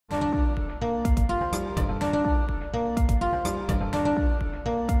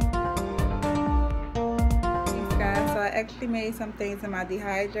actually made some things in my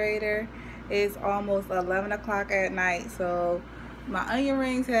dehydrator. It's almost 11 o'clock at night, so my onion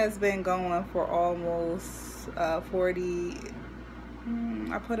rings has been going for almost 40.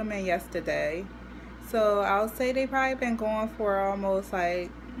 I put them in yesterday, so I'll say they probably been going for almost like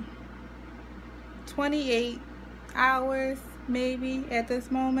 28 hours maybe at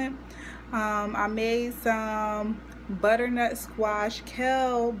this moment. I made some butternut squash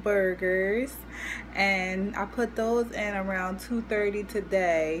kale burgers, and I put those in around 2:30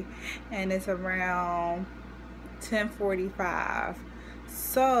 today, and it's around 10:45.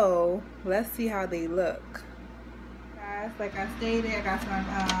 So let's see how they look. Guys, like I stated, I got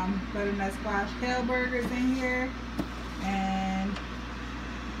some butternut squash kale burgers in here, and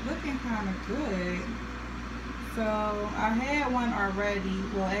looking kind of good. So I had one already.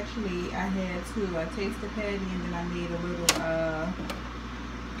 Well, actually I had two. I tasted patty, and then I made a little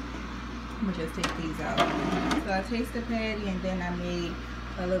I'm gonna just take these out. So I tasted patty, and then I made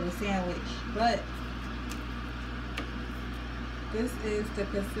a little sandwich. But this is the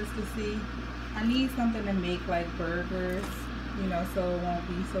consistency. I need something to make like burgers, you know, so it won't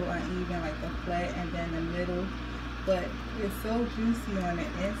be so uneven, like the flat and then the middle. But it's so juicy on the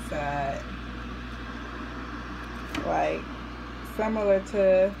inside, like similar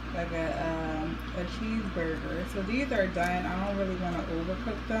to like a cheeseburger. So these are done. I don't really want to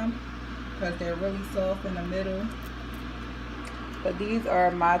overcook them because they're really soft in the middle. But these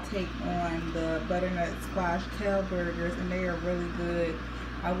are my take on the butternut squash kale burgers, and they are really good.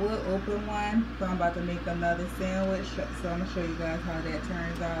 I will open one, but I'm about to make another sandwich, so I'm gonna show you guys how that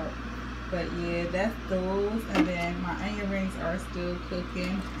turns out. But yeah, that's those, and then my onion rings are still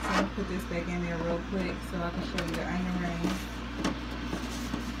cooking. So I'm gonna put this back in there real quick so I can show you the onion rings.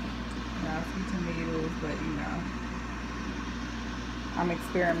 Now, some tomatoes, but you know, I'm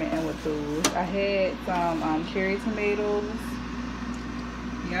experimenting with those. I had some cherry tomatoes.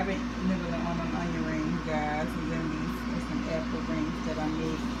 Yeah, I've been nibbling on them onion rings, guys, and then these are some apple rings that I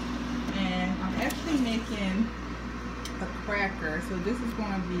made. And I'm actually making a cracker. So this is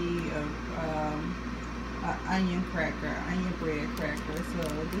going to be a onion cracker, onion bread cracker. So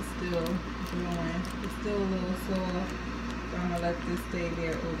this still brewing. It's still a little soft, so I'm gonna let this stay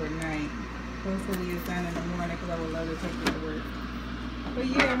there overnight. Hopefully it's done in the morning, because I would love to take it to work. But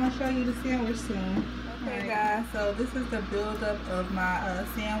yeah, I'm gonna show you the sandwich soon. Okay guys, so this is the buildup of my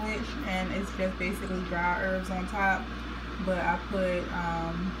sandwich, and it's just basically dry herbs on top. But I put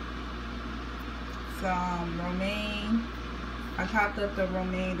some romaine. I chopped up the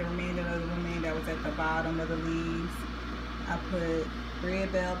remainder of the romaine that was at the bottom of the leaves. I put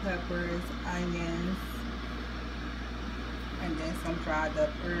red bell peppers, onions, and then some dried up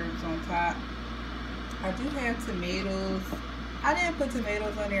herbs on top. I do have tomatoes. I didn't put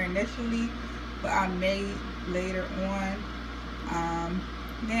tomatoes on there initially, but I may later on.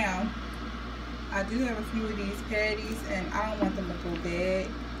 Now, I do have a few of these patties, and I don't want them to go bad,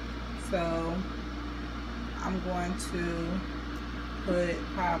 so I'm going to put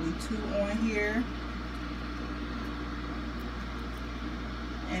probably 2 on here,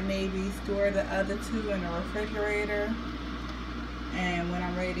 and maybe store the other 2 in the refrigerator. And when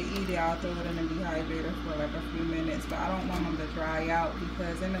I'm ready to eat it, I'll throw it in the dehydrator for like a few minutes. But I don't want them to dry out,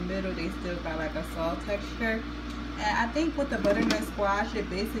 because in the middle they still got like a salt texture. And I think with the butternut squash, it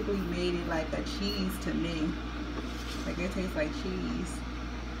basically made it like a cheese to me. Like it tastes like cheese.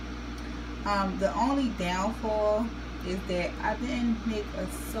 The only downfall is that I didn't make a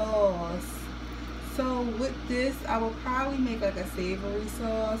sauce. So with this, I will probably make like a savory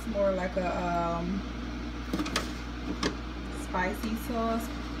sauce, more like a spicy sauce,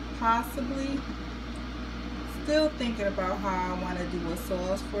 possibly. Still thinking about how I want to do a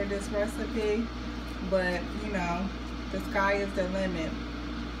sauce for this recipe, but you know, the sky is the limit.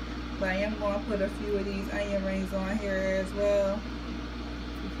 But I am going to put a few of these onion rings on here as well,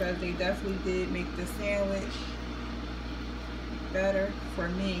 because they definitely did make the sandwich better for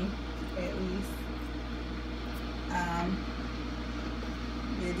me, at least.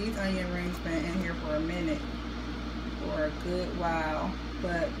 Yeah, these onion rings been in here for a minute, for a good while,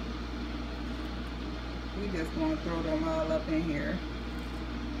 but we just gonna throw them all up in here.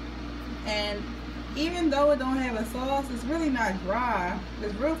 And even though it don't have a sauce, it's really not dry.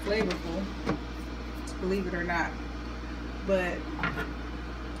 It's real flavorful, believe it or not. But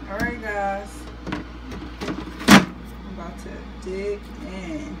alright guys, I'm about to dig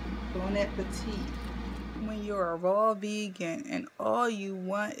in. Bon appetit. When you're a raw vegan and all you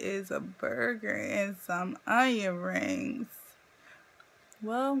want is a burger and some onion rings,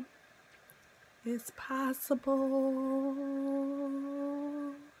 well, it's possible.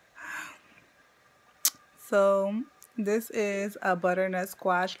 So This is a butternut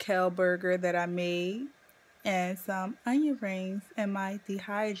squash kale burger that I made, and some onion rings in my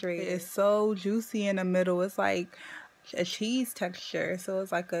dehydrator. It's so juicy in the middle. It's like a cheese texture, so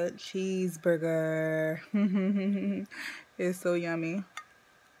it's like a cheeseburger. It's so yummy.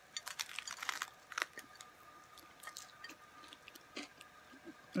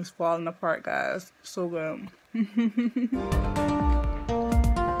 It's falling apart, guys. So good.